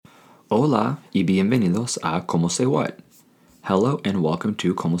Hola y bienvenidos a Como Say What. Hello and welcome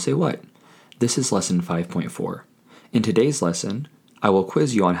to Como Say What. This is lesson 5.4. In today's lesson, I will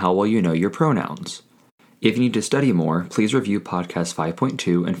quiz you on how well you know your pronouns. If you need to study more, please review podcasts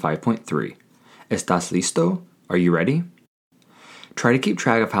 5.2 and 5.3. ¿Estás listo? Are you ready? Try to keep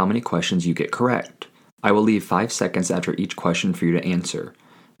track of how many questions you get correct. I will leave 5 seconds after each question for you to answer.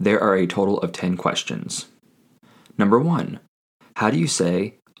 There are a total of 10 questions. Number 1. How do you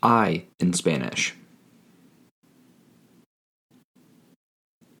say I in Spanish?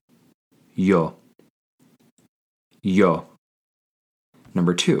 Yo. Yo.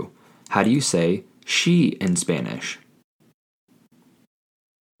 Number 2. How do you say she in Spanish?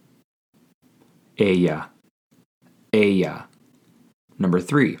 Ella. Ella. Number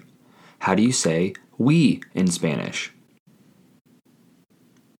 3. How do you say we in Spanish?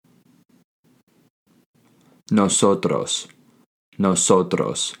 Nosotros.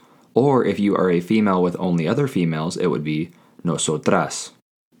 Nosotros. Or if you are a female with only other females, it would be nosotras.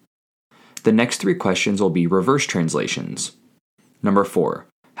 The next 3 questions will be reverse translations. Number 4.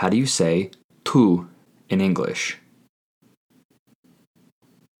 How do you say tú in English?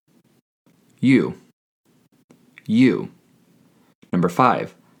 You. You. Number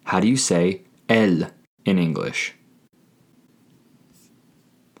 5. How do you say él in English?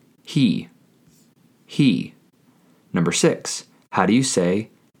 He. He. Number 6. How do you say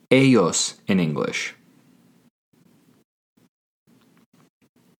ellos in English?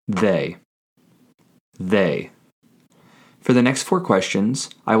 They. They. For the next 4 questions,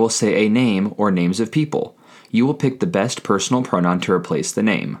 I will say a name or names of people. You will pick the best personal pronoun to replace the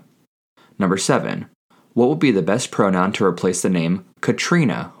name. Number 7. What would be the best pronoun to replace the name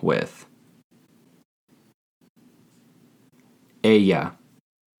Katrina with? Ella.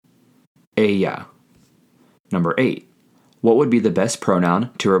 Ella. Number 8. What would be the best pronoun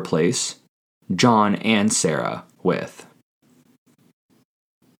to replace John and Sarah with?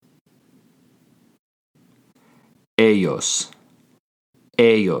 Ellos.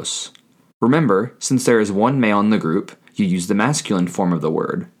 Ellos. Remember, since there is one male in the group, you use the masculine form of the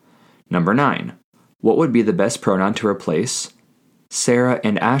word. Number 9. What would be the best pronoun to replace Sarah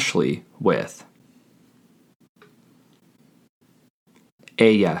and Ashley with?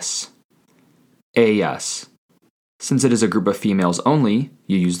 Ellas. Ellas. Since it is a group of females only,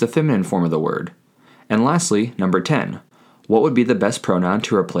 you use the feminine form of the word. And lastly, number 10. What would be the best pronoun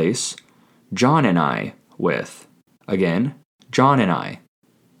to replace John and I with? Again, John and I.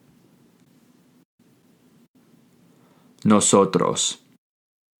 Nosotros.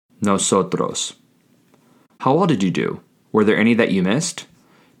 Nosotros. How well did you do? Were there any that you missed?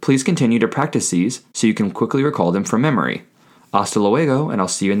 Please continue to practice these so you can quickly recall them from memory. Hasta luego, and I'll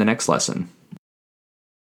see you in the next lesson.